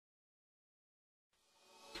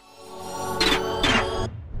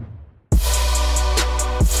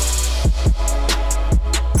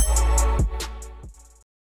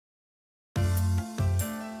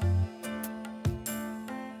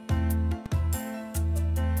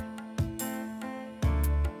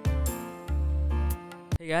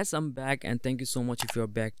Hey guys, I'm back and thank you so much if you're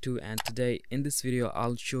back too. And today in this video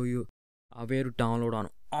I'll show you where to download an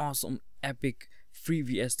awesome epic free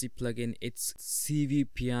VST plugin. It's CV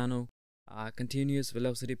piano, continuous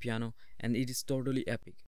velocity piano, and it is totally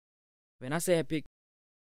epic. When I say epic,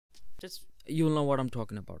 just you'll know what I'm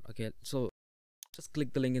talking about. Okay, so just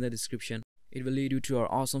click the link in the description. It will lead you to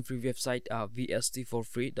our awesome free website,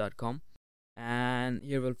 vstforfree.com, and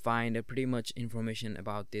here we'll find pretty much information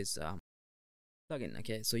about this plugin.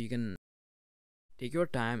 Okay, so you can take your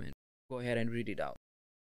time and go ahead and read it out,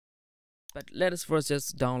 but let us first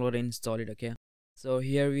just download and install it. Okay, so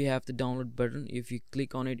here we have the download button. If you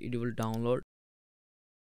click on it, it will download.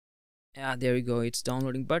 Yeah, there we go, it's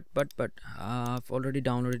downloading, but I've already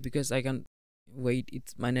downloaded because I can wait,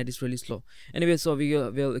 it's my net is really slow. Anyway, so we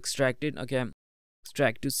will extract it. Okay,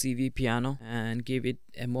 extract to CV piano and give it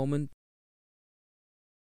a moment.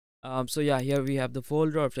 So yeah, here we have the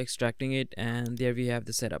folder of extracting it, and there we have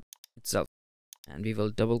the setup itself, and we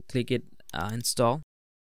will double click it, install.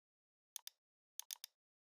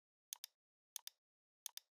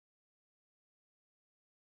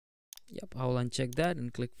 Yep, I'll uncheck that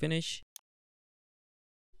and click finish.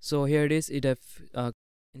 So here it is, it have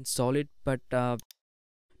installed it, but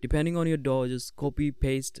depending on your DAW, just copy,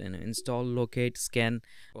 paste, and install, locate, scan,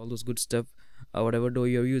 all those good stuff, whatever DAW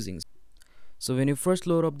you're using. So when you first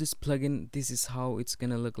load up this plugin, this is how it's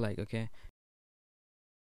gonna look like. Okay,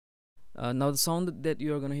 now the sound that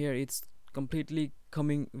you're gonna hear, it's completely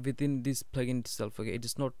coming within this plugin itself. Okay, it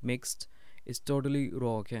is not mixed, it's totally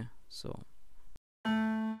raw. Okay, so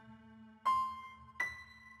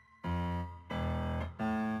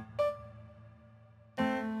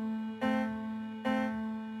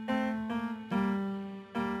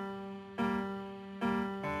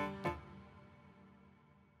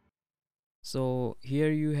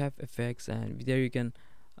here you have effects, and there you can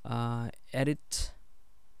edit.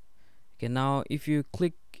 Okay, now if you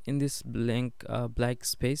click in this blank black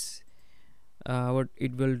space, what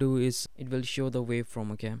it will do is it will show the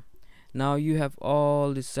waveform. Okay, now you have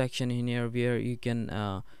all this section in here where you can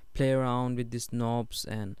play around with these knobs,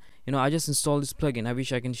 and I just installed this plugin. I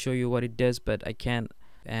wish I can show you what it does, but I can't.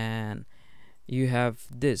 And you have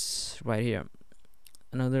this right here,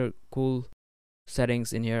 another cool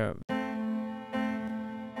settings in here.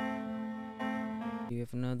 You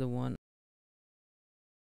have another one,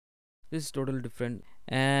 this is totally different.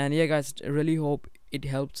 And yeah guys, I really hope it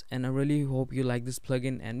helps, and I really hope you like this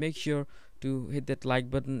plugin, and make sure to hit that like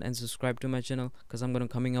button and subscribe to my channel, because I'm gonna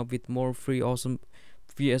coming up with more free awesome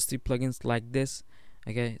VST plugins like this.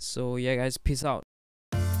 Okay, so yeah guys, peace out.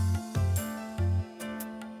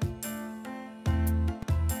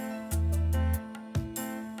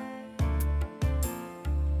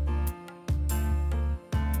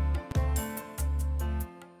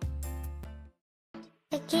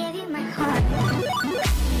 I gave you my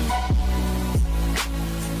heart.